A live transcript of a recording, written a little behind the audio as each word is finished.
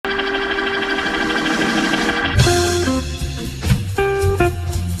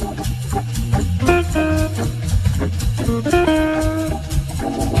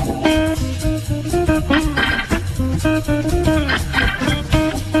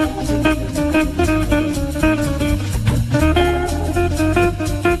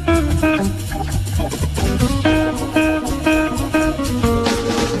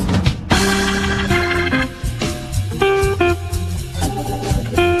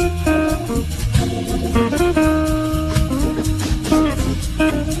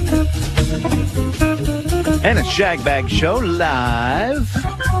Shagbag Show live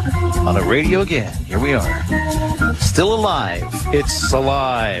on the radio again. Here we are. Still alive. It's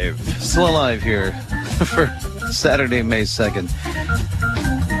alive. Still alive here for Saturday, May 2nd.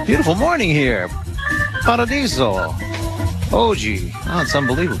 Beautiful morning here. Paradiso. Oji. Oh, it's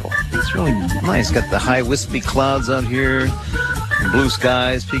unbelievable. It's really nice. Got the high wispy clouds out here. Blue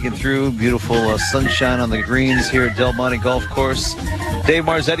skies peeking through. Beautiful sunshine on the greens here at Del Monte Golf Course. Dave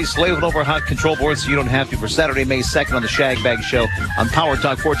Marzetti slaving over hot control boards so you don't have to for Saturday, May 2nd on the Shagbag Show on Power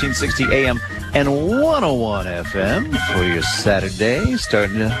Talk 1460 AM and 101 FM for your Saturday.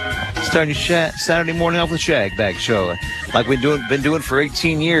 Starting your Saturday morning off with the Shagbag Show. Like we've been doing for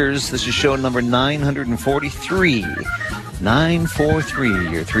 18 years. This is show number 943. 943,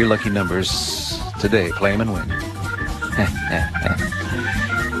 your three lucky numbers today. Play them and win.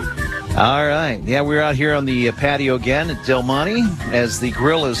 All right. Yeah, we're out here on the patio again at Del Monte as the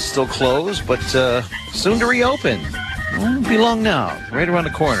grill is still closed, but soon to reopen. Won't be long now. Right around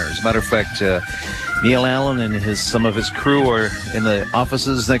the corner. As a matter of fact, Neil Allen and some of his crew are in the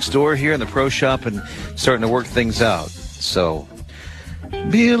offices next door here in the pro shop and starting to work things out. So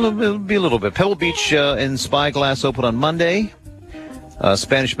be a little bit. Pebble Beach and Spyglass open on Monday.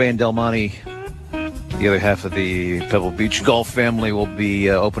 Spanish Bay and Del Monte, the other half of the Pebble Beach golf family, will be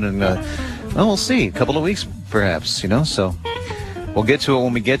opening, we'll see, a couple of weeks perhaps, so we'll get to it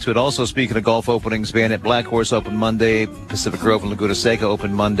when we get to it. Also, speaking of golf openings, Bandit Black Horse open Monday, Pacific Grove and Laguna Seca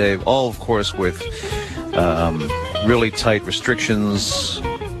open Monday, all, of course, with really tight restrictions,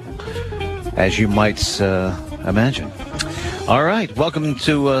 as you might imagine. All right, welcome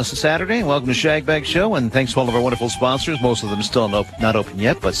to Saturday, welcome to Shagbag Show, and thanks to all of our wonderful sponsors. Most of them still not open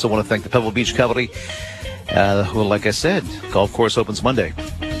yet, but still want to thank the Pebble Beach Company, who, like I said, golf course opens Monday,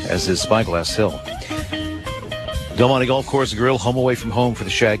 as is Spyglass Hill. Del Monte Golf Course Grill, home away from home for the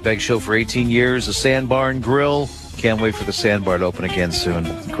Shagbag Show for 18 years. The Sandbar and Grill, can't wait for the Sandbar to open again soon.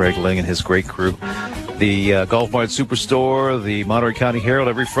 Craig Ling and his great crew. The Golf Mart Superstore, the Monterey County Herald,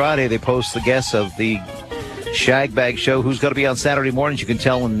 every Friday they post the guests of the Shagbag Show. Who's going to be on Saturday mornings? You can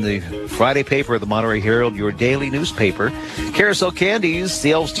tell in the Friday paper of the Monterey Herald, your daily newspaper. Carousel Candies,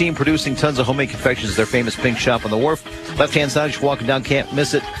 the Elves team producing tons of homemade confections. Their famous pink shop on the wharf. Left-hand side, you're walking down, can't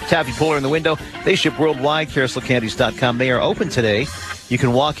miss it. Taffy puller in the window. They ship worldwide. CarouselCandies.com. They are open today. You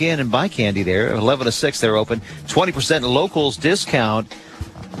can walk in and buy candy there. 11 to 6, they're open. 20% locals discount.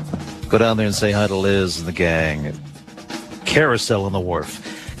 Go down there and say hi to Liz and the gang. Carousel on the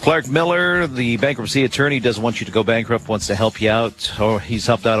wharf. Clark Miller, the bankruptcy attorney, doesn't want you to go bankrupt, wants to help you out. He's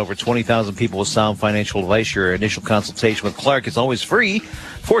helped out over 20,000 people with sound financial advice. Your initial consultation with Clark is always free.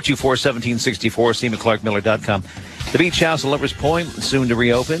 424-1764, see him at clarkmiller.com. The Beach House at Lover's Point, soon to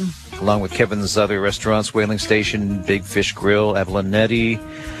reopen, along with Kevin's other restaurants, Whaling Station, Big Fish Grill, Avalanetti.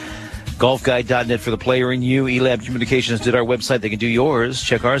 Golfguide.net for the player in you. eLab Communications did our website. They can do yours.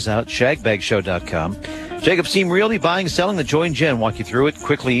 Check ours out, shagbagshow.com. Jacobs Team Realty, buying, selling, the Joy and Jen. Walk you through it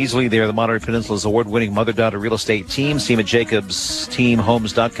quickly, easily. They are the Monterey Peninsula's award-winning mother-daughter real estate team. See them at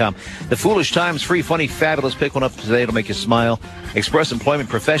jacobsteamhomes.com. The Foolish Times, free, funny, fabulous. Pick one up today. It'll make you smile. Express Employment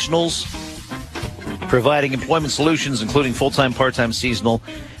Professionals, providing employment solutions, including full-time, part-time, seasonal,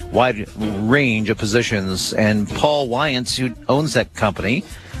 wide range of positions. And Paul Wyant, who owns that company,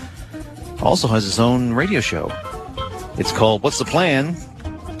 also has his own radio show. It's called What's the Plan,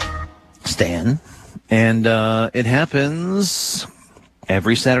 Stan? And it happens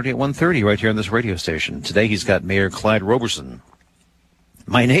every Saturday at 1:30 right here on this radio station. Today he's got Mayor Clyde Roberson,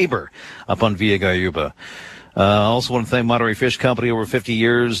 my neighbor, up on Via Gayuba. Also want to thank Monterey Fish Company, over 50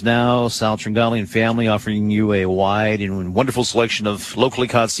 years now. Sal Tringali and family offering you a wide and wonderful selection of locally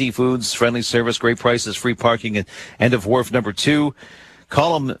caught seafoods, friendly service, great prices, free parking at end of wharf number 2.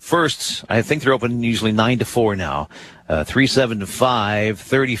 Call them first. I think they're open usually 9 to 4 now.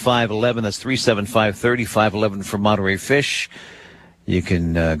 375-3511. That's 375-3511 for Monterey Fish. You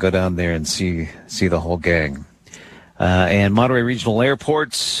can go down there and see the whole gang. And Monterey Regional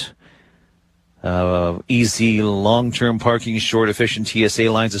Airport. Easy long-term parking, short, efficient TSA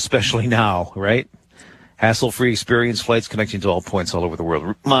lines, especially now, right? Hassle-free experience, flights connecting to all points all over the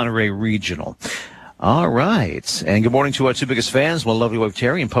world. Monterey Regional. All right. And good morning to our two biggest fans, my lovely wife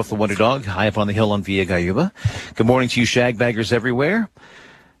Terry and Puff the Wonder Dog, high up on the hill on Via Gayuba. Good morning to you shagbaggers everywhere.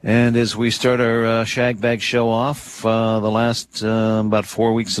 And as we start our Shagbag Show off, the last about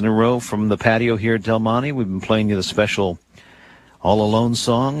 4 weeks in a row from the patio here at Del Monte, we've been playing you the special All Alone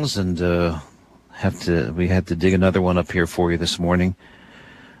songs, and we had to dig another one up here for you this morning.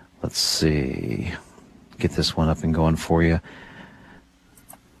 Let's see. Get this one up and going for you.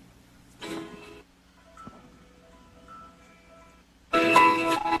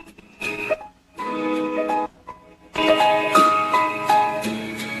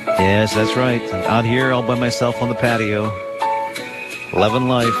 Yes, that's right. Out here all by myself on the patio. Loving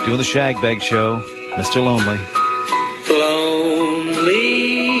life, doing the Shag Bag Show. Mr. Lonely. Lonely,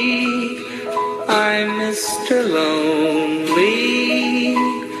 I'm Mr. Lonely.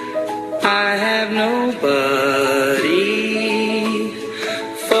 I have nobody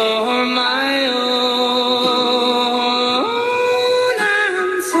for my own.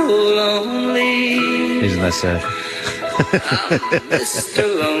 I'm so lonely. Isn't that sad? I'm Mr.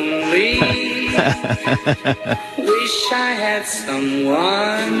 Lonely. Wish I had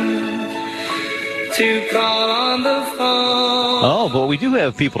someone to call on the phone. Oh, but we do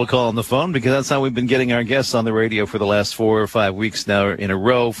have people to call on the phone because that's how we've been getting our guests on the radio for the last 4 or 5 weeks now in a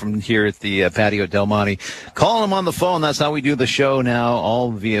row from here at the patio at Del Monte. Call them on the phone. That's how we do the show now,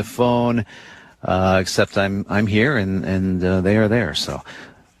 all via phone, except I'm here and they are there. So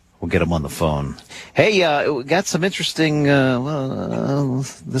we'll get them on the phone. Hey, we got some interesting,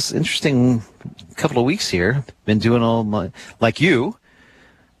 this interesting couple of weeks here. Been doing all my, like you,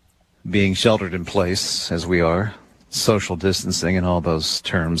 being sheltered in place as we are, social distancing and all those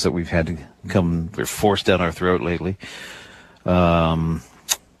terms that we've had to we're forced down our throat lately,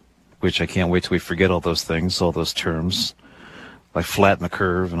 which I can't wait till we forget all those things, all those terms, like flatten the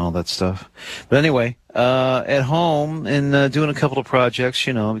curve and all that stuff. But anyway, at home and doing a couple of projects,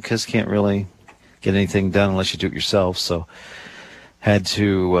 because can't really get anything done unless you do it yourself. So had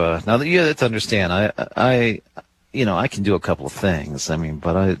to, now that you have to understand, I can do a couple of things.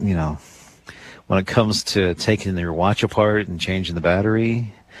 But when it comes to taking your watch apart and changing the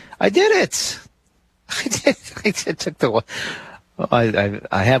battery, I did it. I took the.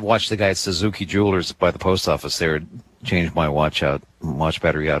 I have watched the guy at Suzuki Jewelers by the post office there change my watch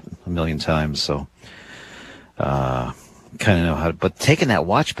battery out a million times. So, kind of know how to. But taking that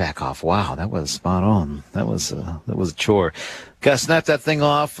watch back off, wow, that was spot on. That was a chore. Got to snap that thing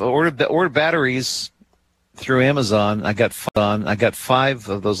off. Ordered batteries through Amazon. I got 5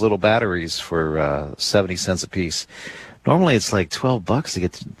 of those little batteries for 70 cents a piece. Normally it's like $12 to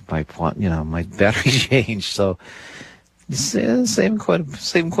get my battery changed. So saving quite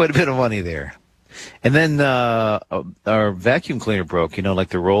a bit of money there. And then our vacuum cleaner broke. Like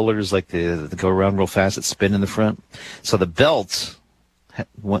the rollers, like the go around real fast that spin in the front. So the belt.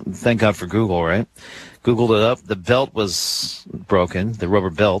 Thank God for Google, right? Googled it up. The belt was broken. The rubber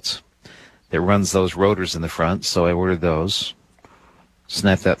belt that runs those rotors in the front. So I ordered those.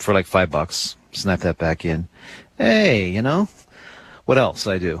 Snapped that for like $5. Snap that back in. Hey, what else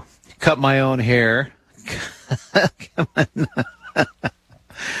I do? Cut my own hair.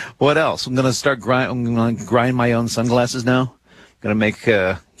 What else? I'm gonna start grind my own sunglasses now. Gonna make.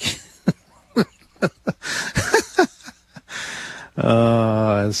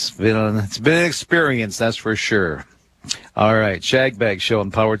 It's been an experience, that's for sure. All right, Shag Bag Show on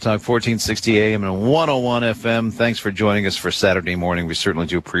Power Talk 1460 AM and 101 FM. Thanks for joining us for Saturday morning. We certainly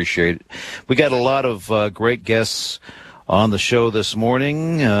do appreciate it. We got a lot of great guests on the show this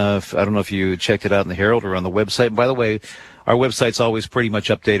morning. I don't know if you checked it out in the Herald or on the website. And by the way, our website's always pretty much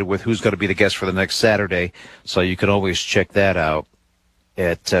updated with who's going to be the guest for the next Saturday, so you can always check that out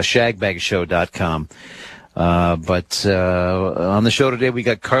at shagbagshow.com. But on the show today, we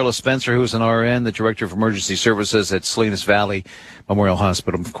got Carla Spencer, who's an RN, the Director of Emergency Services at Salinas Valley Memorial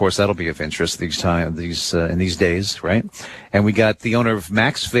Hospital. Of course, that'll be of interest in these days, right? And we got the owner of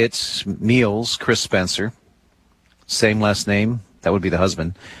Max Fitz Meals, Chris Spencer. Same last name. That would be the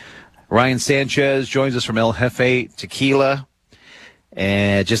husband. Ryan Sanchez joins us from El Jefe Tequila,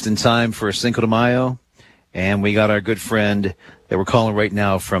 and just in time for Cinco de Mayo. And we got our good friend that we're calling right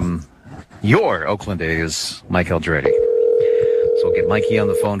now from your Oakland A's, Mike Aldrete. So we'll get Mikey on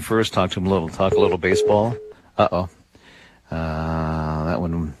the phone first, talk a little baseball. That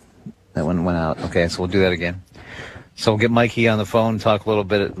one went out. Okay, so we'll do that again. So we'll get Mikey on the phone, talk a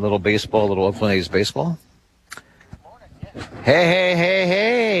little baseball, a little Oakland A's baseball.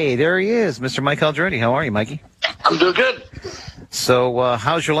 Hey, there he is, Mr. Mike Aldrete. How are you, Mikey? I'm doing good. So,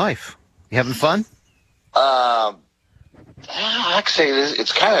 how's your life? You having fun? Actually,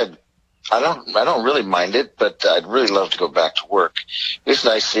 it's kind of, I don't really mind it, but I'd really love to go back to work. It's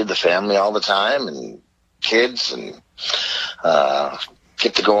nice to see the family all the time and kids, and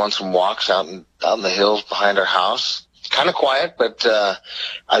get to go on some walks out in the hills behind our house. It's kind of quiet, but I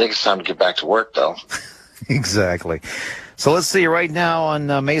think it's time to get back to work, though. Exactly. So let's see. Right now on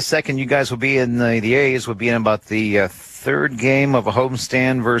May 2nd, you guys will be in the A's will be in about the third game of a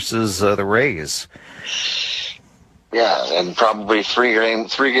homestand versus the Rays. Yeah, and probably three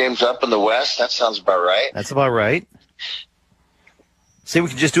games up in the West. That sounds about right. That's about right. See, we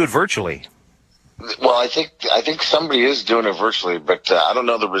can just do it virtually. Well, I think somebody is doing it virtually, but I don't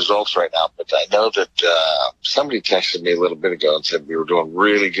know the results right now. But I know that somebody texted me a little bit ago and said we were doing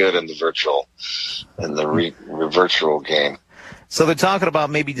really good in the virtual game. So they're talking about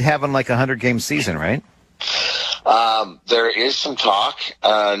maybe having like a 100-game season, right? There is some talk.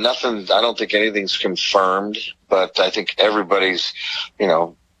 Nothing. I don't think anything's confirmed, but I think everybody's,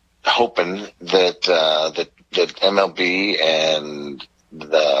 hoping that that MLB and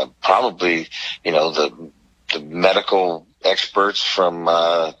probably, the medical experts from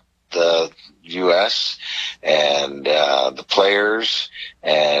the U.S. and the players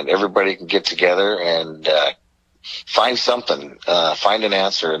and everybody can get together and find something, find an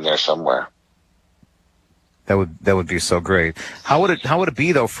answer in there somewhere. That would be so great. How would it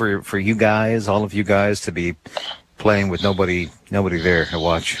be though for you guys, all of you guys, to be playing with nobody there to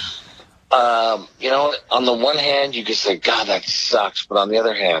watch? On the one hand, you could say, God, that sucks. But on the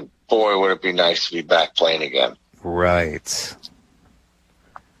other hand, boy, would it be nice to be back playing again. Right.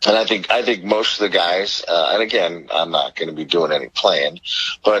 And I think most of the guys, and again, I'm not going to be doing any playing,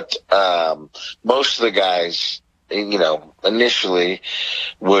 but most of the guys, initially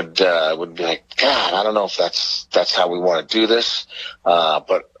would be like, God, I don't know if that's how we want to do this.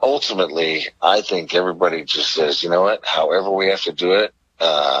 But ultimately, I think everybody just says, you know what, however we have to do it,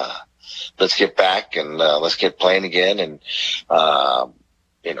 let's get back and let's get playing again. And,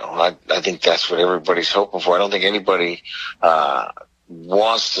 I think that's what everybody's hoping for. I don't think anybody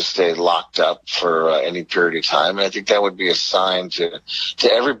wants to stay locked up for any period of time. And I think that would be a sign to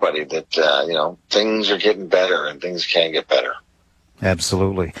everybody that, things are getting better and things can get better.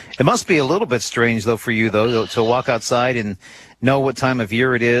 Absolutely. It must be a little bit strange, though, for you, though, to walk outside and know what time of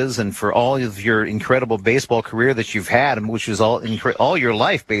year it is, and for all of your incredible baseball career that you've had, which is all your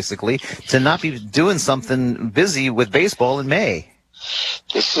life, basically, to not be doing something busy with baseball in May.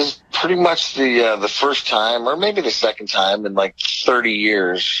 This is pretty much the first time, or maybe the second time in like 30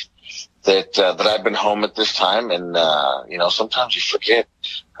 years that I've been home at this time. And, sometimes you forget,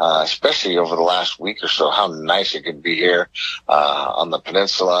 especially over the last week or so, how nice it could be here on the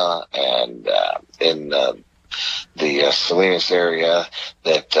peninsula and in the Salinas area,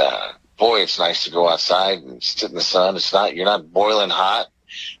 that, boy, it's nice to go outside and sit in the sun. You're not boiling hot.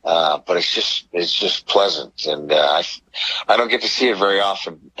 But it's just pleasant, and I don't get to see it very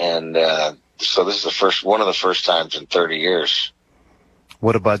often, and so this is one of the first times in 30 years.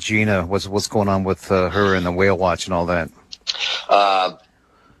 What about Gina? What's going on with her and the whale watch and all that?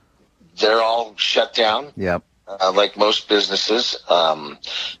 They're all shut down. Yep. Like most businesses.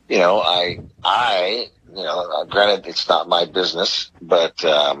 Granted, it's not my business, but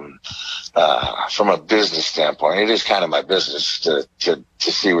from a business standpoint, it is kind of my business to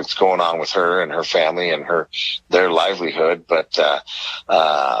see what's going on with her and her family and their livelihood. But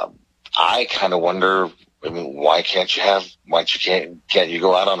I kind of wonder, why can't you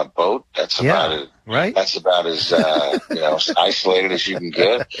go out on a boat? That's about it. Right. That's about as isolated as you can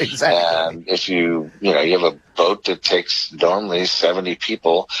get. Exactly. And if you have a boat that takes normally 70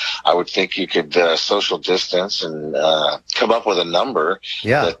 people, I would think you could social distance and come up with a number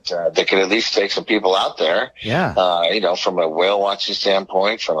that could at least take some people out there. Yeah. From a whale watching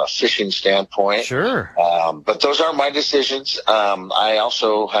standpoint, from a fishing standpoint. Sure. But those aren't my decisions. I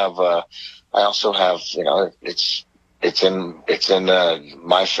also have it's in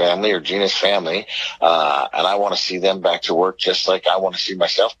my family or Gina's family, and I want to see them back to work just like I want to see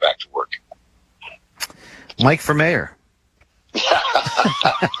myself back to work. Mike for mayor.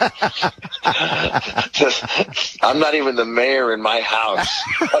 I'm not even the mayor in my house.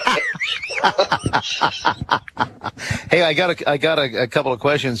 Hey, I got a couple of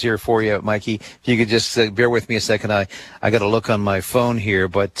questions here for you, Mikey. If you could just bear with me a second. I got to look on my phone here,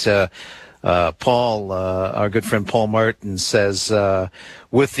 but Paul, our good friend Paul Martin says,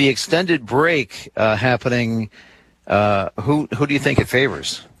 with the extended break happening, who do you think it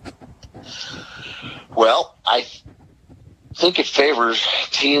favors? Well, I think it favors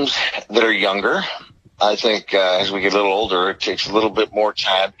teams that are younger. I think as we get a little older, it takes a little bit more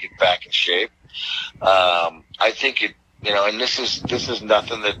time to get back in shape. I think it, and this is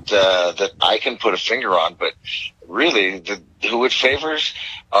nothing that I can put a finger on, but really who it favors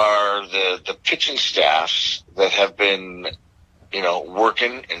are the pitching staffs that have been,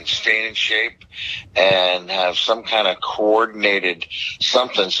 working and staying in shape and have some kind of coordinated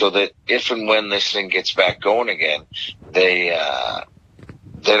something so that if and when this thing gets back going again, they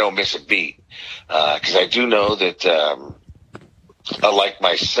don't miss a beat. 'Cause I do know that, like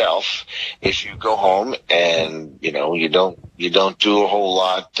myself, if you go home and you don't do a whole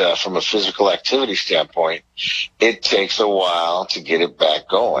lot from a physical activity standpoint, it takes a while to get it back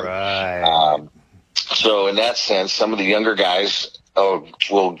going. Right. So in that sense, some of the younger guys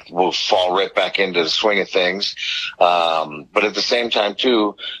will fall right back into the swing of things. But at the same time,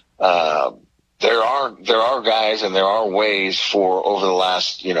 too, there are guys and there are ways for over the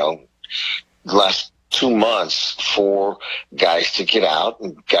last 2 months for guys to get out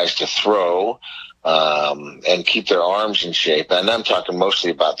and guys to throw and keep their arms in shape. And I'm talking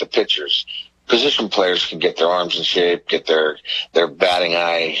mostly about the pitchers. Position players can get their arms in shape, get their batting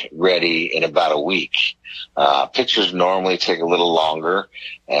eye ready in about a week. Pitchers normally take a little longer,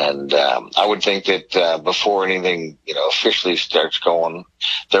 and I would think that before anything officially starts going,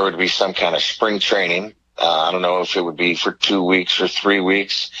 there would be some kind of spring training. I don't know if it would be for 2 weeks or 3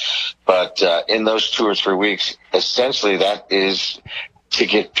 weeks, but in those 2 or 3 weeks, essentially that is to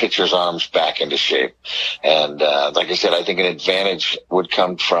get pitchers' arms back into shape. And like I said, I think an advantage would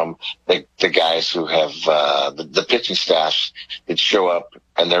come from the guys who have the pitching staffs that show up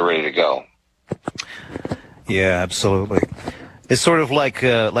and they're ready to go. Yeah, absolutely. It's sort of like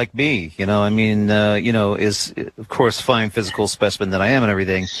me, is of course fine physical specimen that I am and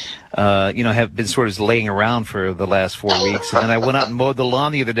everything. Have been sort of laying around for the last 4 weeks, and then I went out and mowed the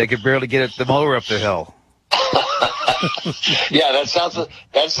lawn the other day. Could barely get the mower up the hill. Yeah, that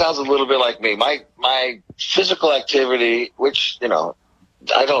sounds a little bit like me. My physical activity, which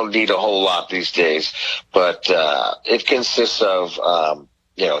I don't need a whole lot these days, but it consists of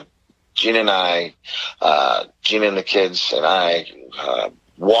Gina and I, Gina and the kids and I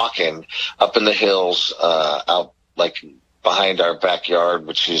walking up in the hills out like behind our backyard,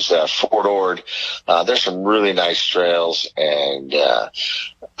 which is Fort Ord. There's some really nice trails, and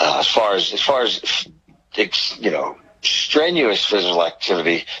as far as strenuous physical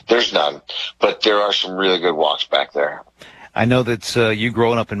activity, there's none, but there are some really good walks back there. I know that you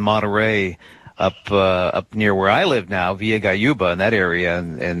growing up in Monterey, up near where I live now, Villa Gayuba, in that area,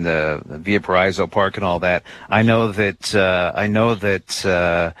 and Villa Paraiso Park and all that. I know that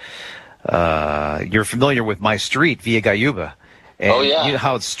you're familiar with my street, Villa Gayuba. And oh, yeah. You know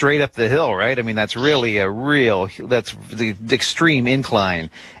how it's straight up the hill, right? I mean, that's really that's the extreme incline.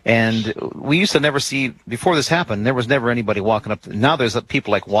 And we used to never see, before this happened, there was never anybody walking up. Now there's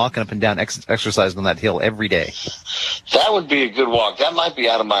people like walking up and down, exercising on that hill every day. That would be a good walk. That might be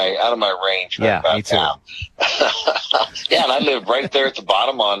out of my range. Right, yeah, me too. Now. Yeah, and I live right there at the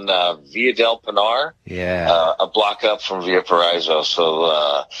bottom on Villa del Pinar. Yeah. A block up from Villa Paraiso.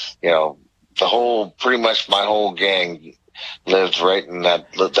 So, pretty much my whole gang lived right in that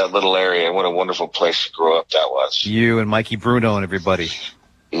little area. What a wonderful place to grow up that was. You and Mikey Bruno and everybody.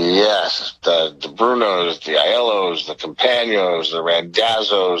 Yes, the Brunos, the Aiellos, the Campanos, the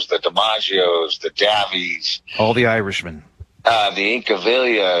Randazzos, the DiMaggios, the Davies. All the Irishmen. The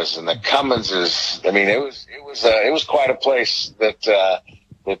Incavillas and the Cumminses. I mean, it was quite a place that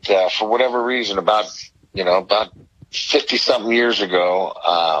for whatever reason, about 50-something years ago,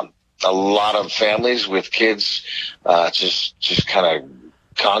 a lot of families with kids just kind of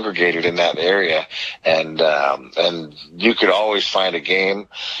congregated in that area, and you could always find a game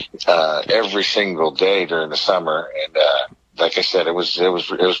every single day during the summer. And like I said, it was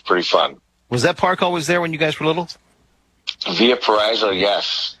pretty fun. Was that park always there when you guys were little? Villa Paraiso,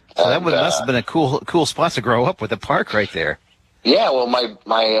 yes. So that must have been a cool spot to grow up with, a park right there. Yeah, well,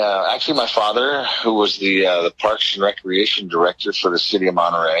 my father, who was the Parks and Recreation Director for the city of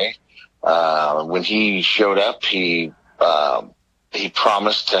Monterey, when he showed up, he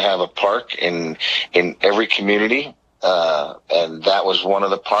promised to have a park in every community, and that was one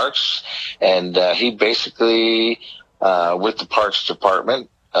of the parks. And he basically, with the Parks Department,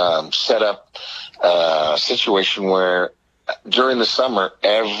 set up a situation where during the summer,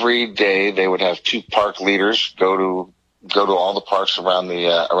 every day they would have 2 park leaders go to all the parks around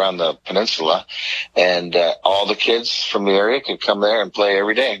the peninsula, and all the kids from the area could come there and play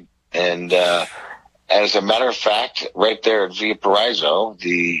every day. And as a matter of fact, right there at Villa Paraiso,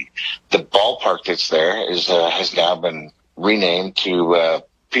 the ballpark that's there has now been renamed to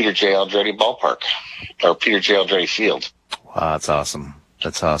Peter J. Aldrete Ballpark, or Peter J. Aldrete Field. Wow, that's awesome.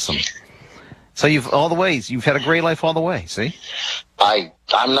 That's awesome. So you've had a great life all the way. See, I'm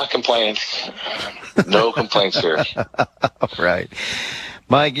not complaining. No complaints here. Right.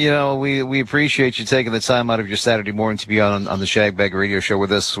 Mike, we appreciate you taking the time out of your Saturday morning to be on the Shagbag Radio Show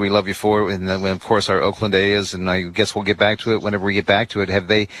with us. We love you for it, and of course our Oakland A's, and I guess we'll get back to it whenever we get back to it. Have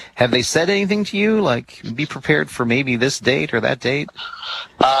they said anything to you, like be prepared for maybe this date or that date?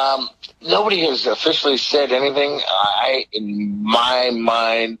 Nobody has officially said anything. In my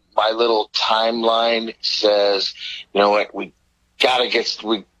mind, my little timeline says, you know what, we gotta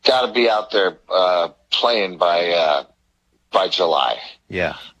be out there playing by July.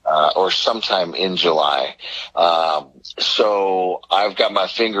 Yeah. or sometime in July. So I've got my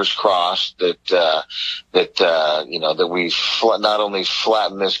fingers crossed that we not only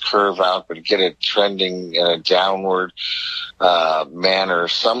flatten this curve out, but get it trending in a downward manner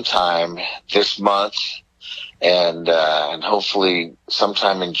sometime this month. And hopefully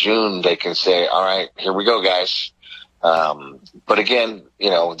sometime in June they can say, all right, here we go, guys. But again,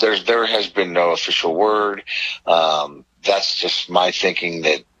 there has been no official word. That's just my thinking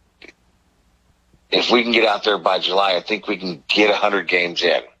that if we can get out there by July, I think we can get 100 games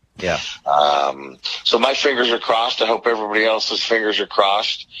in. Yeah. So my fingers are crossed. I hope everybody else's fingers are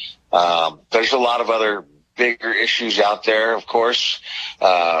crossed. There's a lot of other bigger issues out there, of course,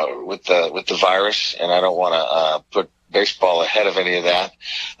 with the virus, and I don't want to put baseball ahead of any of that.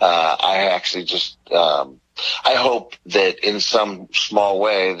 I actually just I hope that in some small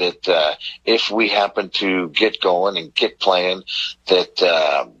way that if we happen to get going and get playing,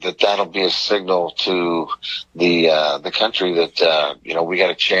 that'll be a signal to the country that we got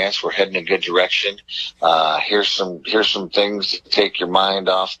a chance. We're heading in a good direction. Here's some things to take your mind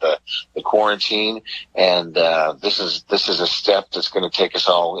off the quarantine, and this is a step that's going to take us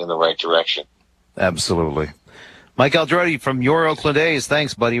all in the right direction. Absolutely. Mike Aldrete from your Oakland A's.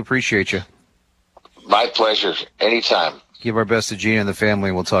 Thanks, buddy. Appreciate you. My pleasure. Anytime. Give our best to Gina and the family,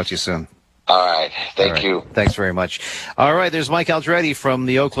 and we'll talk to you soon. All right. Thank you. Thanks very much. All right, there's Mike Aldrete from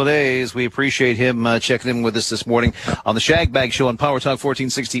the Oakland A's. We appreciate him checking in with us this morning on the Shag Bag Show on Power Talk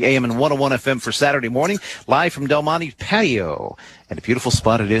 1460 AM and 101 FM for Saturday morning, live from Del Monte Patio. And a beautiful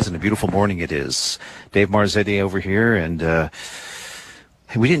spot it is, and a beautiful morning it is. Dave Marzetti over here, and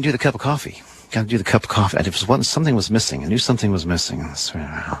we didn't do the cup of coffee. Got to do the cup of coffee. Something was missing. I knew something was missing.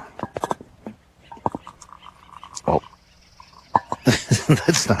 Oh.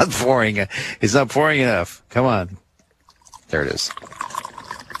 That's not pouring. It's not pouring enough. Come on. There it is.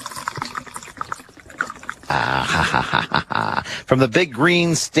 From the Big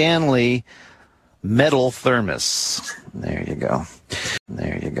Green Stanley metal thermos. There you go.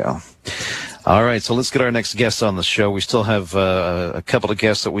 There you go. All right, so let's get our next guest on the show. We still have a couple of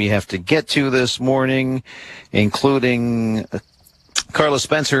guests that we have to get to this morning, including Carla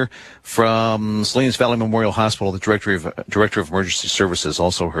Spencer from Salinas Valley Memorial Hospital, the director of emergency services,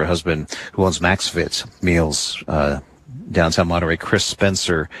 also her husband, who owns Maxfit Meals, downtown Monterey, Chris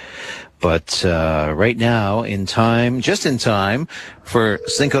Spencer. But right now, just in time for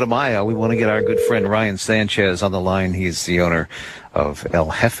Cinco de Mayo, we want to get our good friend Ryan Sanchez on the line. He's the owner of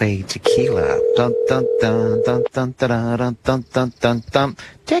El Jefe Tequila. Dun, dun, dun, dun, dun, dun, dun, dun, dun, dun, dun.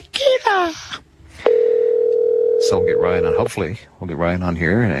 Tequila. So hopefully we'll get Ryan on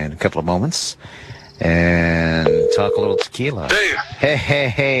here in a couple of moments and talk a little tequila. Dave. Hey.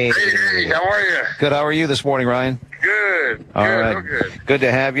 Hey, how are you? Good. How are you this morning, Ryan? Good. All right. Real good. Good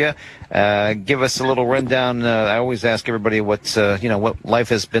to have you. Give us a little rundown. I always ask everybody what life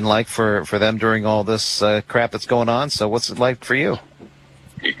has been like for them during all this crap that's going on. So what's it like for you?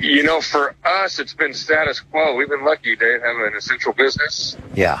 For us, it's been status quo. We've been lucky, Dave, having an essential business.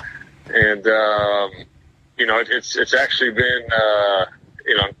 Yeah. And, it's actually been,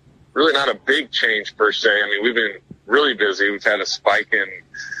 really not a big change per se. I mean, we've been really busy. We've had a spike in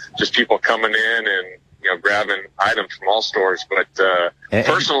just people coming in and, grabbing items from all stores. But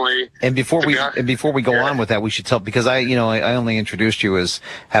personally, and before we go on with that, we should tell, because I only introduced you as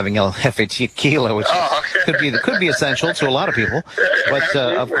having El Jefe Tequila, which could be essential to a lot of people. But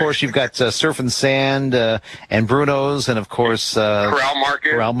of course, you've got Surf and Sand and Bruno's, and of course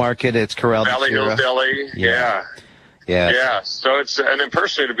Corral Market. It's Corral Valley Hills Deli. Yeah. So and then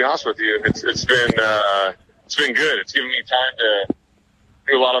personally, to be honest with you, it's been good. It's given me time to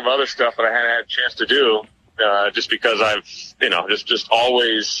do a lot of other stuff that I hadn't had a chance to do, just because I've, just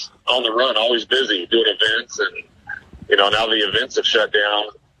always on the run, always busy doing events. And, now the events have shut down.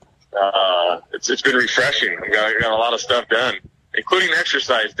 It's been refreshing. I got a lot of stuff done, including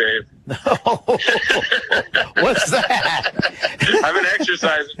exercise, Dave. What's that? I've been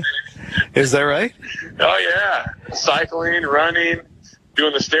exercising, Dave. Is that right? Oh, yeah. Cycling, running,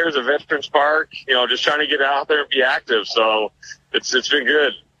 doing the stairs at Veterans Park, just trying to get out there and be active. So it's been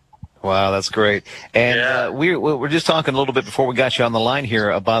good. Wow, that's great. And we're just talking a little bit before we got you on the line here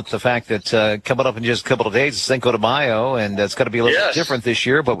about the fact that coming up in just a couple of days, it's Cinco de Mayo, and it's going to be a little bit different this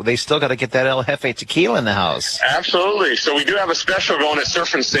year, but they still got to get that El Jefe Tequila in the house. Absolutely. So we do have a special going at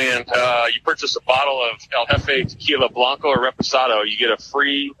Surf and Sand. You purchase a bottle of El Jefe Tequila Blanco or Reposado, you get a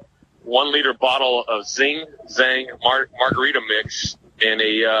free 1-liter bottle of Zing Zang Margarita Mix and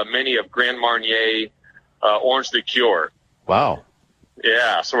a mini of Grand Marnier Orange Liqueur. Wow.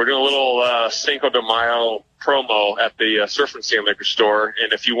 Yeah, so we're doing a little Cinco de Mayo promo at the Surf and Sand Liquor Store,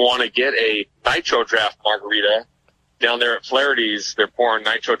 and if you want to get a Nitro Draft margarita, down there at Flaherty's, they're pouring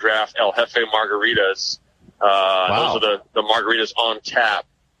Nitro Draft El Jefe margaritas. Wow. Those are the margaritas on tap,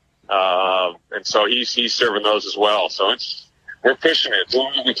 and so he's serving those as well. So we're pushing it,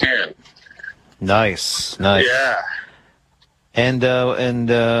 doing what we can. Nice. Yeah. And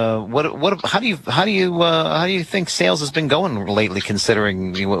what? How do you think sales has been going lately,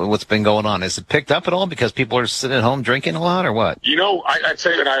 considering what's been going on? Has it picked up at all because people are sitting at home drinking a lot, or what? I'd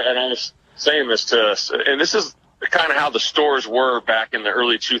say that I was saying this to us, and this is kind of how the stores were back in the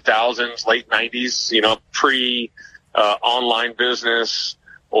early 2000s, late 90s. Pre online business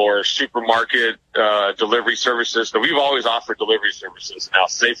or supermarket delivery services. So we've always offered delivery services. Now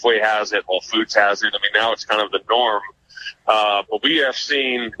Safeway has it, Whole Foods has it. I mean, now it's kind of the norm. But we have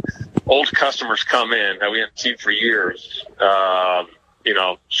seen old customers come in that we haven't seen for years,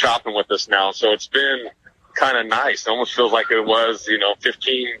 shopping with us now. So it's been kind of nice. It almost feels like it was,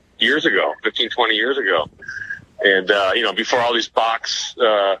 20 years ago. And, before all these box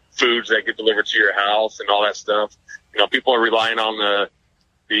foods that get delivered to your house and all that stuff, people are relying on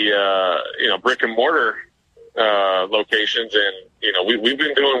the brick and mortar locations. And, we've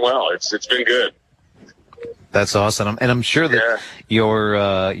been doing well. It's been good. That's awesome. And I'm sure that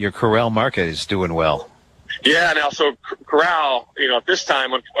your Corral market is doing well. Yeah, now, so Corral, at this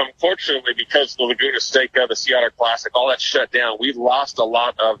time, unfortunately, because the Laguna Seca, the Sea Otter Classic, all that shut down, we've lost a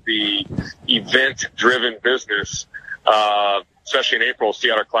lot of the event-driven business, especially in April,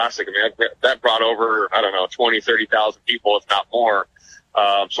 Sea Otter Classic. I mean, that brought over, 20, 30,000 people, if not more.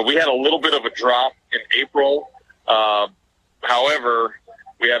 So we had a little bit of a drop in April. However,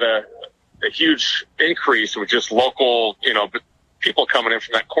 we had a huge increase with just local, people coming in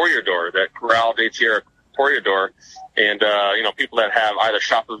from that corridor, that Corral de Tierra corridor, and people that have either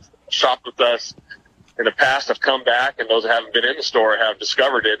shopped with us in the past have come back, and those that haven't been in the store have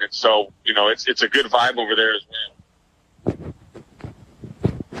discovered it, and so it's a good vibe over there as well.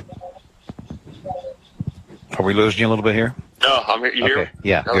 Are we losing you a little bit here? No, I'm here. You hear?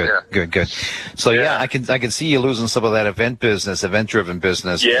 Yeah, good. So I can see you losing some of that event-driven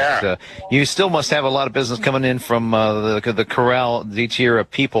business. Yeah. But, you still must have a lot of business coming in from the Corral de Tierra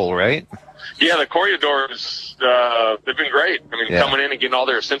people, right? Yeah, the corridors, they've been great. I mean, coming in and getting all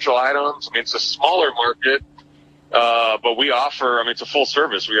their essential items. I mean, it's a smaller market, but we offer, it's a full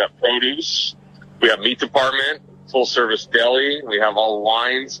service. We have produce, we have meat department, full service deli. We have all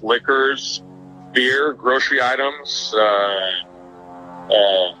wines, liquors, beer, grocery items,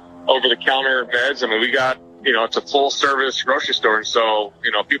 over-the-counter meds. I mean, we got, it's a full-service grocery store. And so,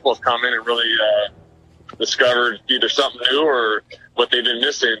 people have come in and really discovered either something new or what they've been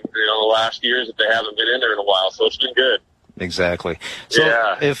missing, the last years that they haven't been in there in a while. So it's been good. Exactly.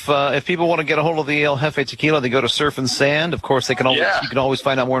 So if people want to get a hold of the El Jefe Tequila, they go to Surf and Sand. Of course, you can always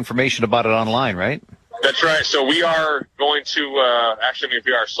find out more information about it online, right? That's right. So we are going to,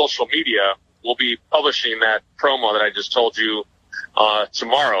 via our social media, we'll be publishing that promo that I just told you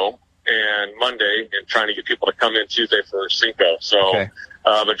tomorrow and Monday, and trying to get people to come in Tuesday for Cinco. So,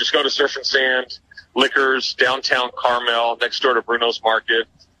 but just go to Surf and Sand Liquors, downtown Carmel, next door to Bruno's Market.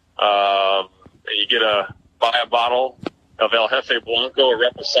 And you buy a bottle of El Jefe Blanco or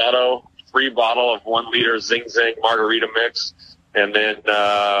Reposado, free bottle of 1 liter Zing Zang margarita mix, and then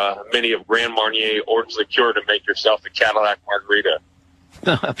many of Grand Marnier Orders Liqueur to make yourself a Cadillac margarita.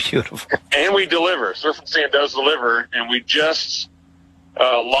 Beautiful. And we deliver. Surf and Sand does deliver, and we just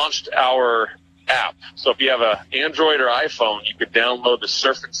launched our app. So if you have an Android or iPhone, you could download the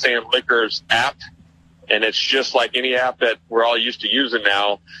Surf and Sand Liquors app, and it's just like any app that we're all used to using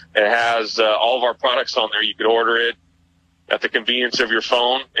now. It has all of our products on there. You could order it at the convenience of your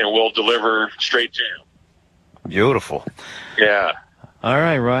phone, and we'll deliver straight to you. Beautiful. Yeah. All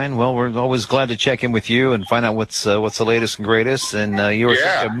right, Ryan. Well, we're always glad to check in with you and find out what's the latest and greatest. And you're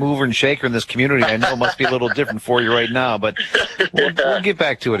a mover and shaker in this community. I know it must be a little different for you right now, but we'll get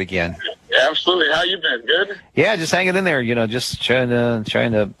back to it again. Absolutely. How you been? Good? Yeah, just hanging in there. Just trying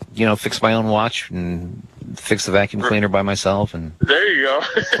to fix my own watch and fix the vacuum cleaner by myself, and there you go.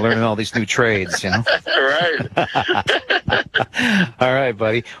 Learning all these new trades. Right. All right,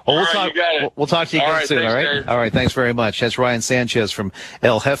 buddy. Well, we'll talk to you again soon. Thanks, all right. Dave. All right. Thanks very much. That's Ryan Sanchez from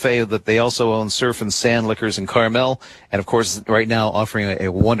El Jefe. That they also own Surf and Sand Liquors in Carmel, and of course, right now offering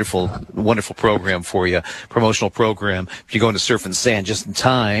a wonderful program for you, promotional program. If you go into Surf and Sand just in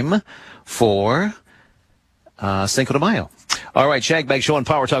time for Cinco de Mayo. All right, Shag Bag Show on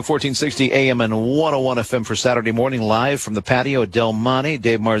Power Talk 1460 AM and 101 FM for Saturday morning, live from the patio at Del Monte.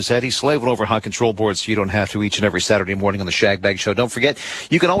 Dave Marzetti slaving over hot control boards so you don't have to each and every Saturday morning on the Shag Bag Show. Don't forget,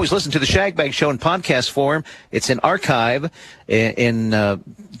 you can always listen to the Shag Bag Show in podcast form. It's an archive in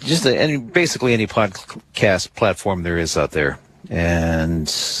basically any podcast platform there is out there. And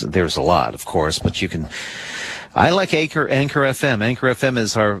there's a lot, of course, but you can. I like Anchor FM. Anchor FM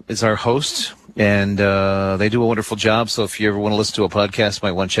is our host. And they do a wonderful job. So if you ever want to listen to a podcast, you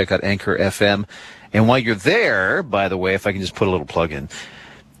might want to check out Anchor FM. And while you're there, by the way, if I can just put a little plug in,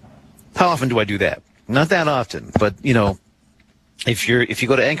 how often do I do that? Not that often, but you know, if you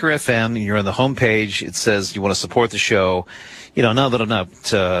go to Anchor FM and you're on the homepage, it says you want to support the show. You know, now that I'm not,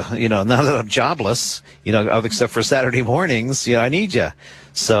 now that I'm jobless, except for Saturday mornings, I need you.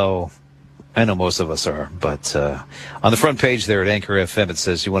 So. I know most of us are, but on the front page there at Anchor FM, it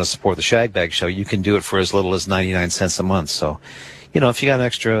says you want to support the Shag Bag Show. You can do it for as little as 99 cents a month. So, if you got an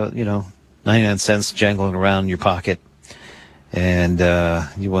extra, 99 cents jangling around in your pocket and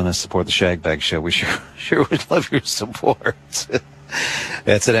you want to support the Shag Bag Show, we sure would love your support.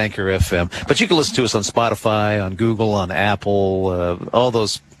 That's at Anchor FM. But you can listen to us on Spotify, on Google, on Apple, all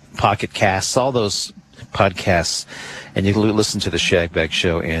those Pocket Casts, all those podcasts, and you can listen to the Shag Bag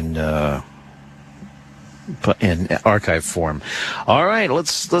Show in archive form. All right,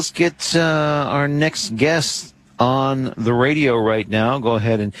 let's get our next guest on the radio right now. Go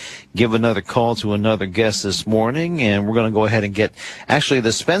ahead and give another call to another guest this morning, and we're going to go ahead and get actually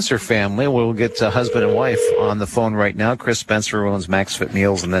the Spencer family. We'll get husband and wife on the phone right now. Chris Spencer owns Max Fit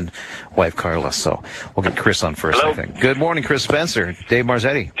Meals, and then wife Carla. So we'll get Chris on first. Hello. I think. Good morning, Chris Spencer. Dave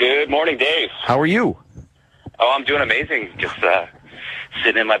Marzetti. Good morning, Dave. How are you? Oh, I'm doing amazing. Just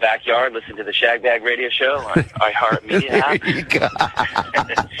sitting in my backyard, listening to the Shag Bag Radio Show on iHeartMedia app. There you go.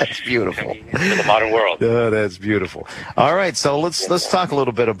 That's beautiful. For the modern world. Oh, that's beautiful. All right, so let's talk a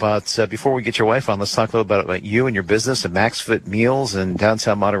little bit about before we get your wife on. Let's talk a little bit about you and your business and Max Fit Meals in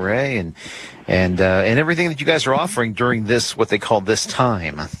downtown Monterey and everything that you guys are offering during this what they call this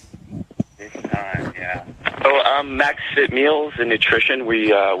time. This time, yeah. So, Max Fit Meals and Nutrition.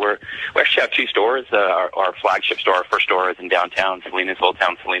 We actually have two stores. Our flagship store, our first store, is in downtown Salinas, Old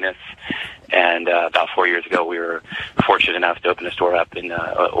Town Salinas. And about 4 years ago, we were fortunate enough to open a store up in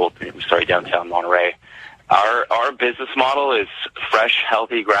downtown Monterey. Our business model is fresh,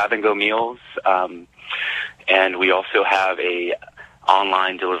 healthy, grab-and-go meals, and we also have a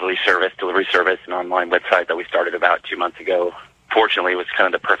online delivery service, an online website that we started about 2 months ago. Fortunately, it was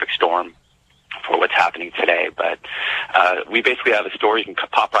kind of the perfect storm for what's happening today. But we basically have a store. You can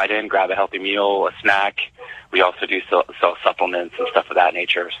pop right in, grab a healthy meal, a snack. We also do sell supplements and stuff of that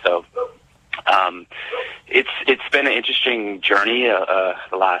nature. So it's been an interesting journey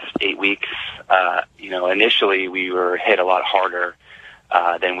the last 8 weeks. Initially we were hit a lot harder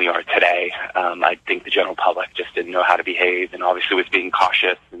than we are today. I think the general public just didn't know how to behave, and obviously was being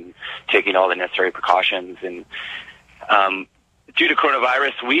cautious and taking all the necessary precautions. And due to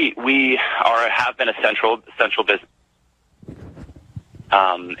coronavirus, we have been essential business,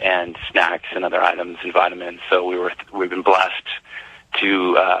 and snacks and other items and vitamins. So we've been blessed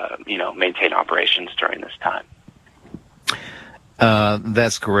to maintain operations during this time.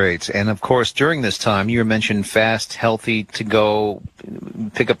 That's great. And of course, during this time, you mentioned fast, healthy, to go,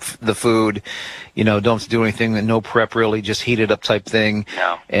 pick up the food, don't have to do anything, no prep really, just heat it up type thing.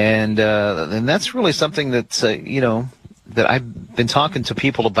 No. And that's really something that's, that I've been talking to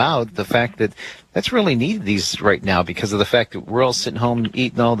people about, the fact that that's really needed these right now because of the fact that we're all sitting home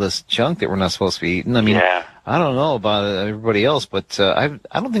eating all this junk that we're not supposed to be eating. I mean, yeah. I don't know about everybody else, but I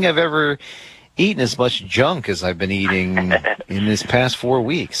don't think I've ever eaten as much junk as I've been eating in this past 4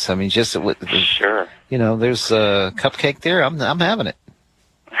 weeks. I mean, just sure. There's a cupcake there. I'm having it.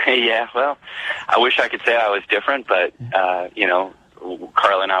 Yeah, well, I wish I could say I was different, but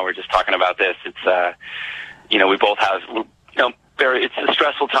Carla and I were just talking about this. It's we both have it's a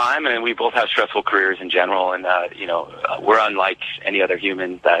stressful time, and we both have stressful careers in general. And we're unlike any other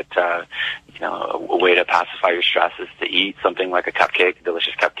human that a way to pacify your stress is to eat something like a cupcake, a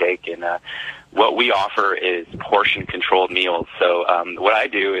delicious cupcake. And what we offer is portion-controlled meals. So what I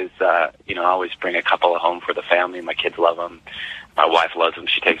do is I always bring a couple of home for the family. My kids love them. My wife loves them.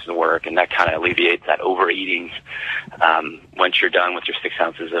 She takes them to work, and that kind of alleviates that overeating. Once you're done with your 6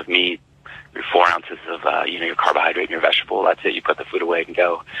 ounces of meat, your 4 ounces of your carbohydrate and your vegetable, that's it. You put the food away and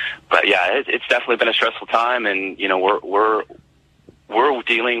go. But yeah, it's definitely been a stressful time, and we're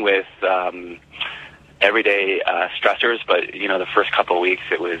dealing with everyday stressors. But the first couple of weeks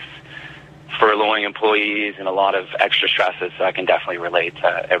it was furloughing employees and a lot of extra stresses. So I can definitely relate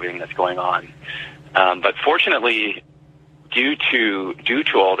to everything that's going on But fortunately, due to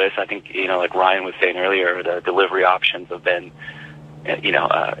all this, I think, like Ryan was saying earlier, the delivery options have been,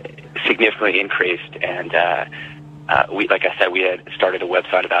 significantly increased. And like I said, we had started a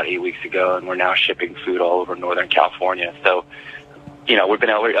website about 8 weeks ago, and we're now shipping food all over Northern California. So, we've been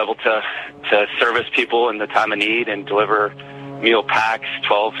able to service people in the time of need and deliver meal packs,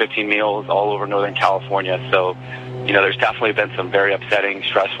 12, 15 meals all over Northern California. So, there's definitely been some very upsetting,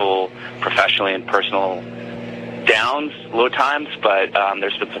 stressful, professionally and personal downs, low times, but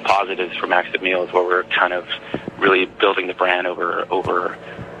there's been some positives for Max Fit Meals where we're kind of really building the brand over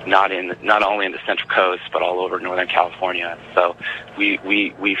not only in the Central Coast, but all over Northern California. So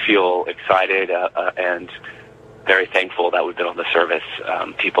we feel excited and very thankful that we've been able to service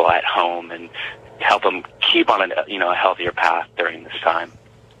people at home and help them keep on a healthier path during this time.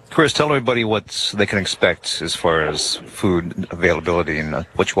 Chris, tell everybody what they can expect as far as food availability and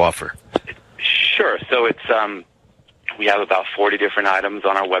what you offer. Sure. So it's we have about 40 different items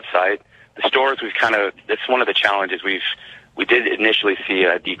on our website. The stores, it's one of the challenges. We did initially see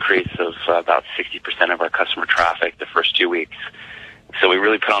a decrease of about 60% of our customer traffic the first 2 weeks. So we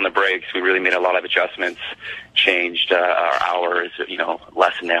really put on the brakes. We really made a lot of adjustments, changed our hours,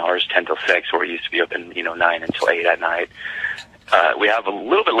 lessened hours, 10 till 6, where we used to be open, 9 until 8 at night. We have a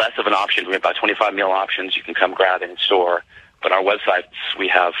little bit less of an option. We have about 25 meal options you can come grab in store. But on our website, we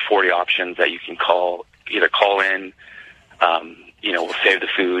have 40 options that you can either call in, we'll save the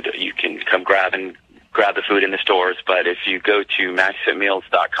food. You can come grab the food in the stores. But if you go to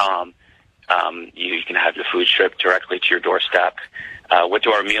maxfitmeals.com, you can have the food shipped directly to your doorstep. What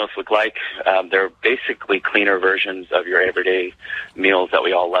do our meals look like? They're basically cleaner versions of your everyday meals that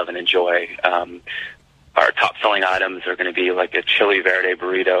we all love and enjoy. Our top-selling items are going to be like a chili verde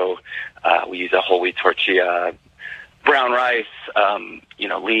burrito. We use a whole wheat tortilla, brown rice,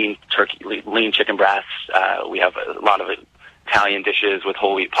 lean chicken breasts. We have a lot of Italian dishes with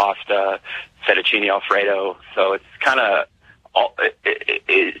whole wheat pasta, fettuccine Alfredo. So it's kind of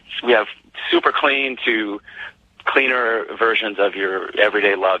we have super clean to cleaner versions of your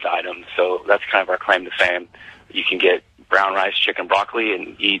everyday loved items. So that's kind of our claim to fame. You can get brown rice, chicken, broccoli,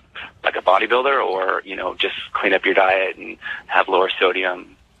 and eat like a bodybuilder, or just clean up your diet and have lower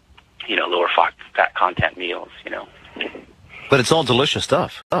sodium, lower fat content meals. But it's all delicious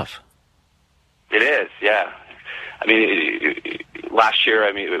stuff. It is, yeah. I mean, last year,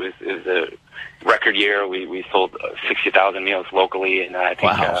 it was a record year. We sold 60,000 meals locally, and I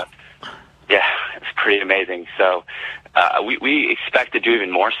think, wow. It's pretty amazing. So we expect to do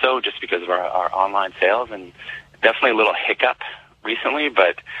even more so just because of our online sales, and definitely a little hiccup recently.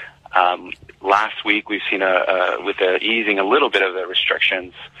 But last week we've seen with the easing a little bit of the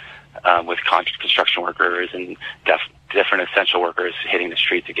restrictions with construction workers and different essential workers hitting the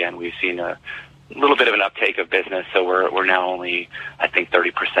streets again. We've seen a little bit of an uptake of business, so we're now only, I think,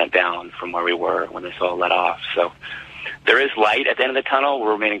 30% down from where we were when this all let off. So there is light at the end of the tunnel.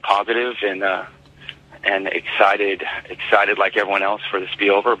 We're remaining positive and excited like everyone else for this to be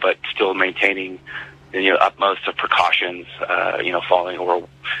over, but still maintaining the utmost of precautions.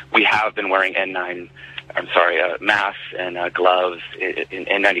 We have been wearing masks and gloves,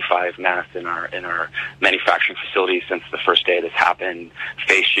 N95 masks in our manufacturing facilities since the first day this happened.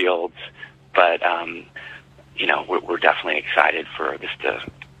 Face shields. But we're definitely excited for this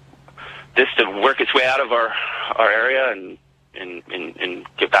to work its way out of our area and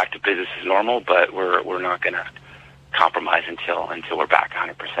get back to business as normal. But we're not going to compromise until we're back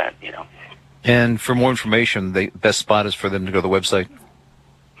 100%. And for more information, the best spot is for them to go to the website.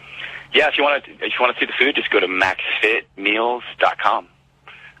 Yeah, if you want to see the food, just go to maxfitmeals.com.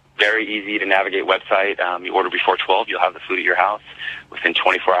 Very easy to navigate website. You order before 12, you'll have the food at your house within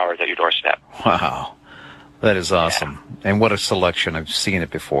 24 hours at your doorstep. Wow. That is awesome. Yeah. And what a selection. I've seen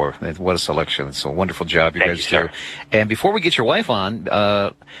it before. What a selection. It's a wonderful job you guys do. And before we get your wife on,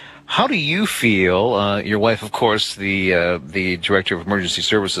 how do you feel, your wife, of course, the Director of Emergency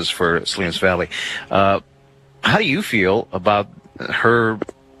Services for Salinas Valley, how do you feel about her,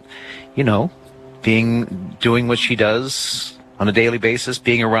 doing what she does on a daily basis,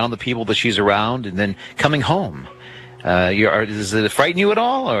 being around the people that she's around, and then coming home? Does it frighten you at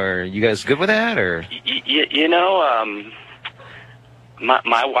all, or are you guys good with that? Or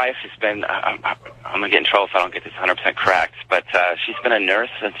my wife has been. I'm gonna get in trouble if I don't get this 100% correct, but she's been a nurse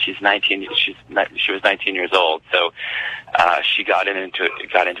since she's 19. She was 19 years old, so she got into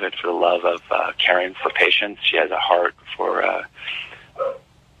it for the love of caring for patients. She has a heart for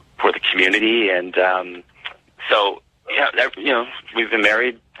the community, and so. Yeah, we've been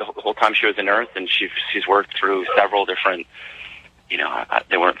married the whole time she was a nurse, and she's worked through several different,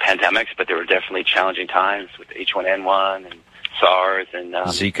 there weren't pandemics, but there were definitely challenging times with H1N1 and SARS and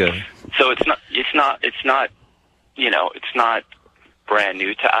Zika. So it's not brand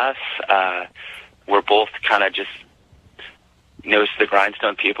new to us. We're both kind of just nose to the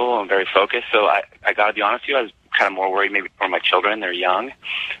grindstone people and very focused. So I got to be honest with you, I was kind of more worried maybe for my children. They're young,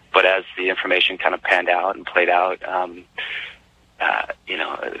 but as the information kind of panned out and played out,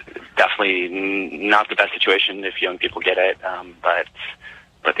 definitely not the best situation if young people get it,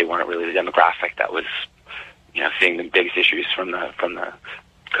 but they weren't really the demographic that was, seeing the biggest issues from the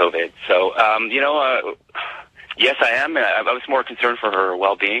COVID. So, yes, I am. I was more concerned for her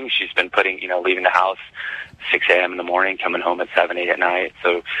well-being. She's been leaving the house 6 a.m. in the morning, coming home at 7, 8 at night.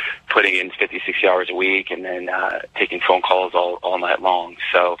 So putting in 50, 60 hours a week and then taking phone calls all night long.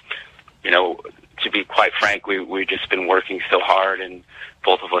 So, to be quite frank, we've just been working so hard, and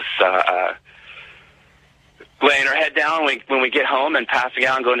both of us laying our head down when we get home and passing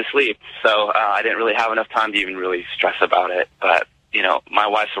out and going to sleep. So I didn't really have enough time to even really stress about it. But, my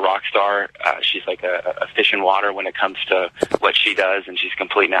wife's a rock star. She's like a fish in water when it comes to what she does, and she's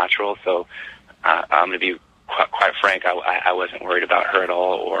complete natural. So I'm going to be quite frank, I wasn't worried about her at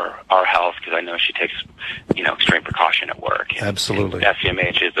all or our health, because I know she takes, extreme precaution at work. Absolutely. And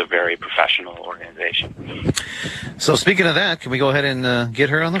SCMH is a very professional organization. So speaking of that, can we go ahead and get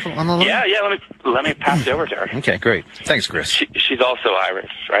her on the line? Yeah. Let me pass it over to her. Okay, great. Thanks, Chris. She's also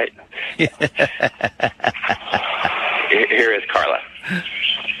Irish, right? Here is Carla.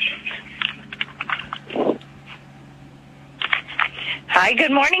 Hi,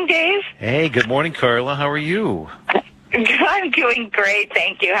 good morning, Dave. Hey, good morning, Carla. How are you? I'm doing great,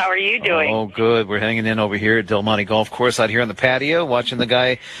 thank you. How are you doing? Oh, good. We're hanging in over here at Del Monte Golf Course out here on the patio, watching the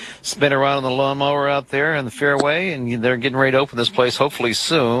guy spin around on the lawnmower out there in the fairway, and they're getting ready to open this place hopefully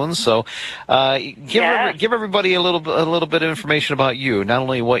soon. So give everybody a little bit of information about you, not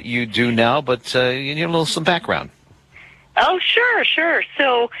only what you do now, but some background. Oh, sure.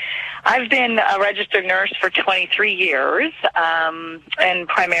 So I've been a registered nurse for 23 years, and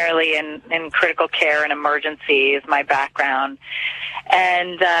primarily in critical care and emergency is my background.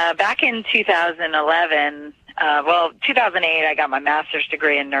 And back in 2011, 2008, I got my master's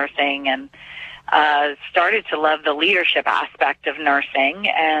degree in nursing and started to love the leadership aspect of nursing,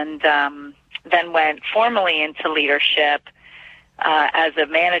 and then went formally into leadership as a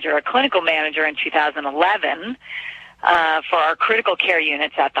clinical manager in 2011. For our critical care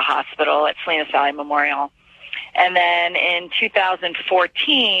units at the hospital at Salinas Valley Memorial. And then in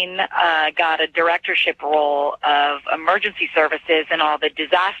 2014, got a directorship role of emergency services and all the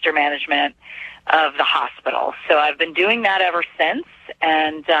disaster management of the hospital. So I've been doing that ever since,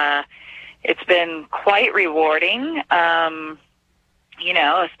 and it's been quite rewarding.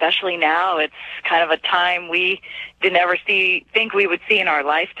 Especially now, it's kind of a time we didn't ever think we would see in our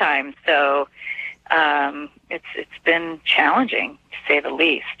lifetime. So it's been challenging, to say the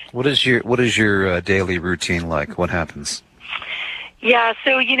least. What is your daily routine like? What happens? Yeah,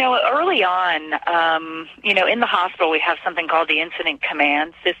 so early on, in the hospital we have something called the Incident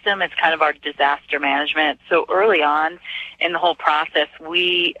Command System. It's kind of our disaster management. So early on in the whole process,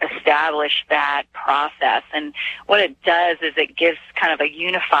 we establish that process, and what it does is it gives kind of a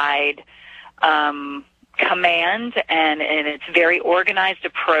unified command, and it's very organized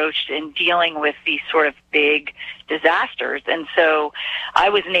approach in dealing with these sort of big disasters. And so I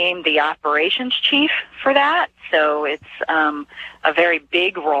was named the operations chief for that. So it's a very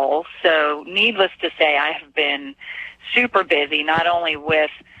big role. So needless to say, I have been super busy, not only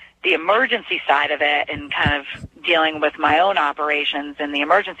with the emergency side of it and kind of dealing with my own operations in the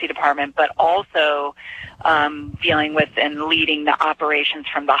emergency department, but also dealing with and leading the operations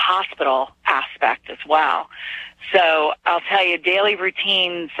from the hospital aspect as well. So I'll tell you, daily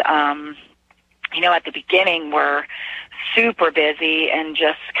routines, at the beginning were super busy and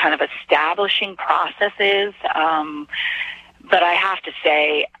just kind of establishing processes. But I have to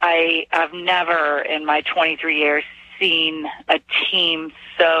say, I've never in my 23 years seen a team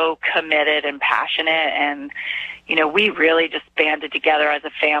so committed and passionate, and we really just banded together as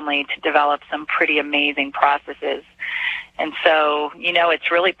a family to develop some pretty amazing processes. And so,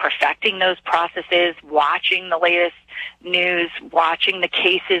 it's really perfecting those processes, watching the latest news, watching the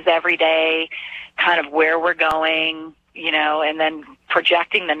cases every day, kind of where we're going, and then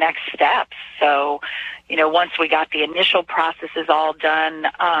projecting the next steps. So, once we got the initial processes all done,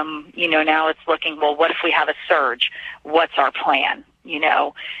 now it's looking, well, what if we have a surge? What's our plan?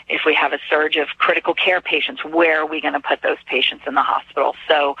 If we have a surge of critical care patients, where are we going to put those patients in the hospital?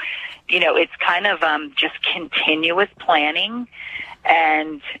 So, it's kind of just continuous planning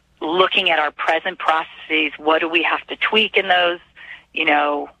and looking at our present processes. What do we have to tweak in those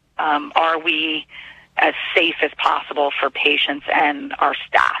are we as safe as possible for patients and our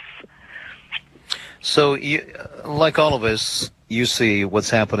staff? So, like all of us, you see what's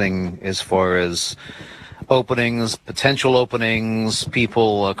happening as far as openings, potential openings,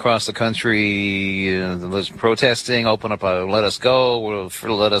 people across the country protesting, open up, let us go,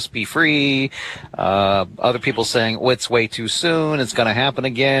 let us be free. Other people saying, oh, it's way too soon, it's going to happen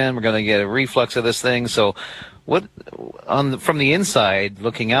again, we're going to get a reflux of this thing. So from the inside,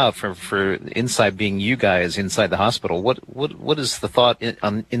 looking out for inside being you guys inside the hospital, what is the thought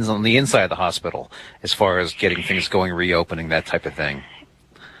on the inside of the hospital as far as getting things going, reopening, that type of thing?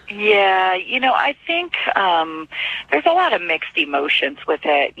 Yeah, I think there's a lot of mixed emotions with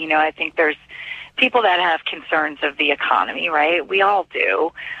it. I think there's people that have concerns of the economy, right? We all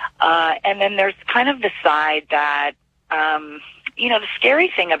do. And then there's kind of the side that, the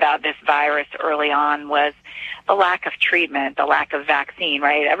scary thing about this virus early on was the lack of treatment, the lack of vaccine,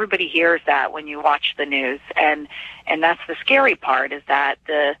 right? Everybody hears that when you watch the news. And that's the scary part, is that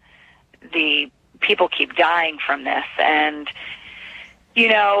the people keep dying from this. And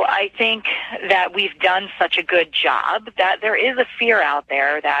I think that we've done such a good job that there is a fear out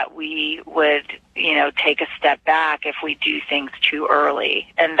there that we would, take a step back if we do things too early.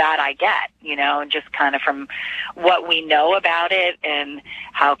 And that I get, and just kind of from what we know about it and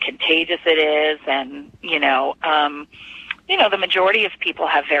how contagious it is. And, the majority of people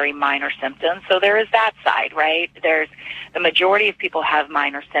have very minor symptoms. So there is that side, right? The majority of people have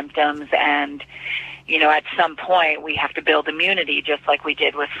minor symptoms, and at some point we have to build immunity just like we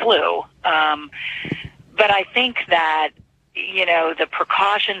did with flu. But I think that, the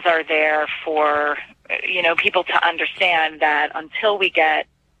precautions are there for, people to understand that until we get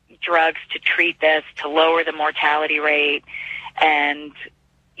drugs to treat this, to lower the mortality rate, and,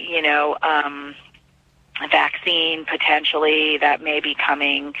 a vaccine potentially that may be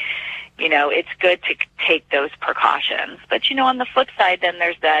coming, it's good to take those precautions. But, on the flip side, then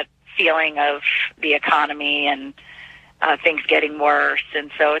there's that feeling of the economy and things getting worse.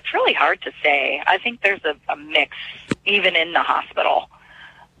 And so it's really hard to say. I think there's a mix even in the hospital.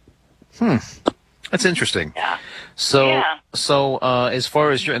 That's interesting. Yeah. So as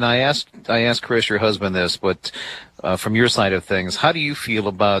far as I asked Chris, your husband, this, but from your side of things, how do you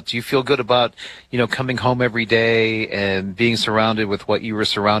feel do you feel good about, coming home every day and being surrounded with what you were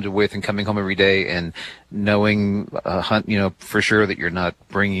surrounded with, and coming home every day and knowing, for sure that you're not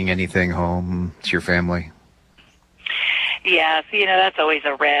bringing anything home to your family? Yes, that's always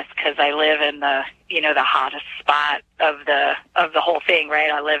a risk, because I live in the hottest spot of the whole thing,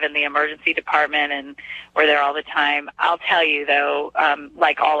 right? I live in the emergency department, and we're there all the time. I'll tell you, though,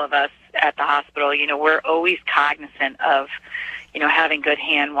 like all of us at the hospital, we're always cognizant of, having good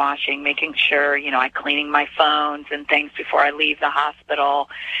hand washing, making sure, I'm cleaning my phones and things before I leave the hospital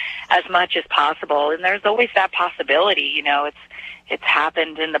as much as possible. And there's always that possibility, it's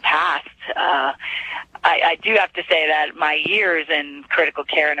happened in the past. I do have to say that my years in critical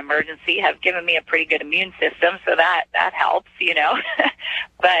care and emergency have given me a pretty good immune system, so that helps,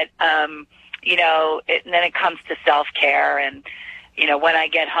 But, and then it comes to self-care, and, when I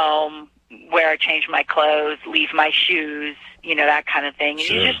get home, where I change my clothes, leave my shoes, that kind of thing. And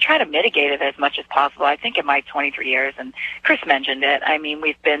you just try to mitigate it as much as possible. I think in my 23 years, and Chris mentioned it, I mean,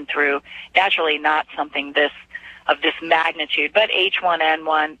 we've been through, naturally not something of this magnitude, but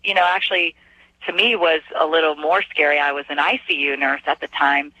H1N1, actually, to me, was a little more scary. I was an ICU nurse at the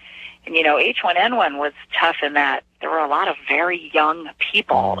time, and, H1N1 was tough in that there were a lot of very young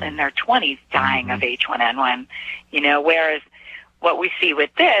people in their 20s dying of H1N1, whereas what we see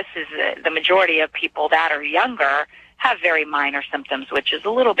with this is the majority of people that are younger have very minor symptoms, which is a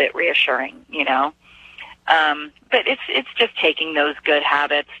little bit reassuring, But it's just taking those good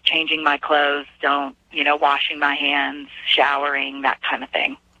habits, changing my clothes, washing my hands, showering, that kind of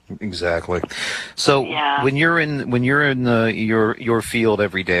thing. Exactly. So when you're in your field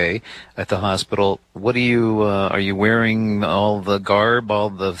every day at the hospital, what are you wearing all the garb, all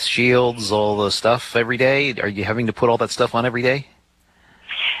the shields, all the stuff every day? Are you having to put all that stuff on every day?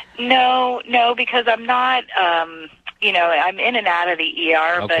 No, because I'm not. I'm in and out of the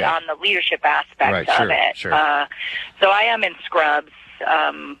ER, but on the leadership aspect of it. Sure. So I am in scrubs.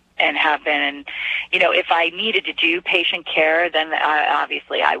 And have been, and if I needed to do patient care, then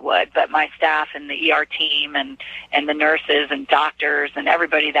obviously I would. But my staff and the ER team and the nurses and doctors and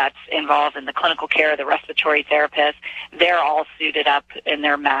everybody that's involved in the clinical care, the respiratory therapists, they're all suited up in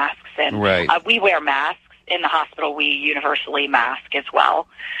their masks, and we wear masks in the hospital. We universally mask as well.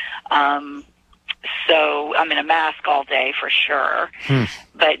 So I'm in a mask all day for sure.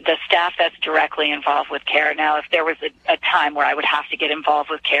 But the staff that's directly involved with care, now if there was a time where I would have to get involved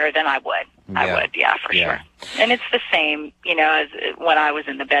with care, then I would. I would, for sure. And it's the same, as when I was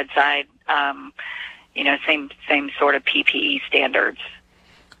in the bedside, same sort of PPE standards.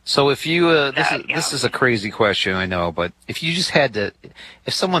 So if you, this is a crazy question, I know, but if you just had to,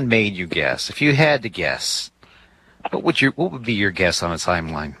 if someone made you guess, if you had to guess, what would be your guess on a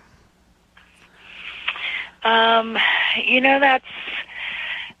timeline?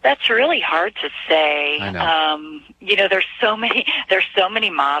 That's really hard to say. I know. There's so many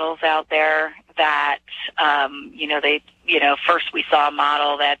models out there that, first we saw a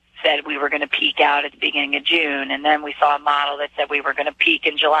model that said we were going to peak out at the beginning of June, and then we saw a model that said we were going to peak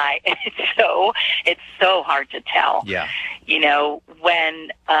in July. It's so hard to tell. Yeah.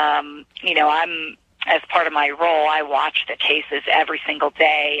 When, I'm, as part of my role, I watch the cases every single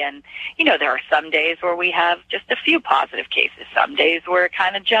day, and, there are some days where we have just a few positive cases, some days where it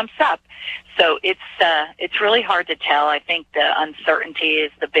kind of jumps up. So it's really hard to tell. I think the uncertainty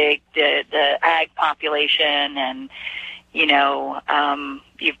is the ag population, and,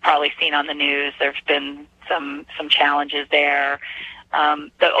 you've probably seen on the news, there's been some challenges there.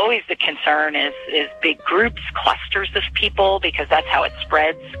 Always the concern is big groups, clusters of people, because that's how it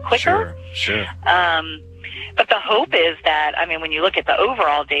spreads quicker. Sure. But the hope is that, when you look at the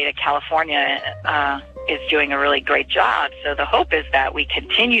overall data, California is doing a really great job. So the hope is that we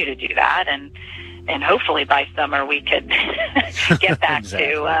continue to do that, and hopefully by summer we could get back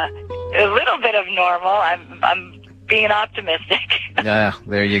to a little bit of normal. I'm being optimistic. Yeah,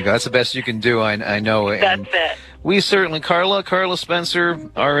 there you go. That's the best you can do, I know. That's it. We certainly, Carla Spencer,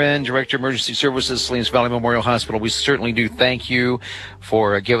 RN, Director of Emergency Services, Salinas Valley Memorial Hospital, we certainly do thank you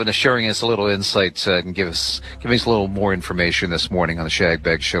for sharing us a little insight and giving us a little more information this morning on the Shag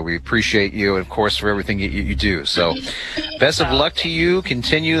Bag Show. We appreciate you, and of course, for everything you do. So, best of luck to you.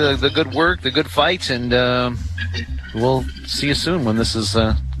 Continue the good work, the good fight, and we'll see you soon when this is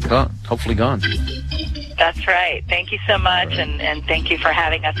hopefully gone. That's right. Thank you so much, and thank you for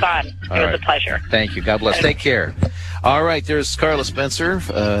having us on. It was a pleasure. Thank you. God bless. Take care. All right, there's Carla Spencer,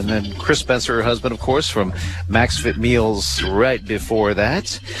 and then Chris Spencer, her husband, of course, from Max Fit Meals right before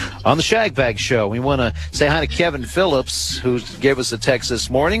that. On the Shag Bag Show, we want to say hi to Kevin Phillips, who gave us a text this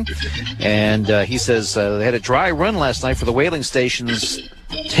morning, and he says they had a dry run last night for the Whaling Station's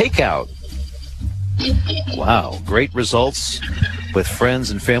takeout. Wow, great results with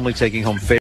friends and family taking home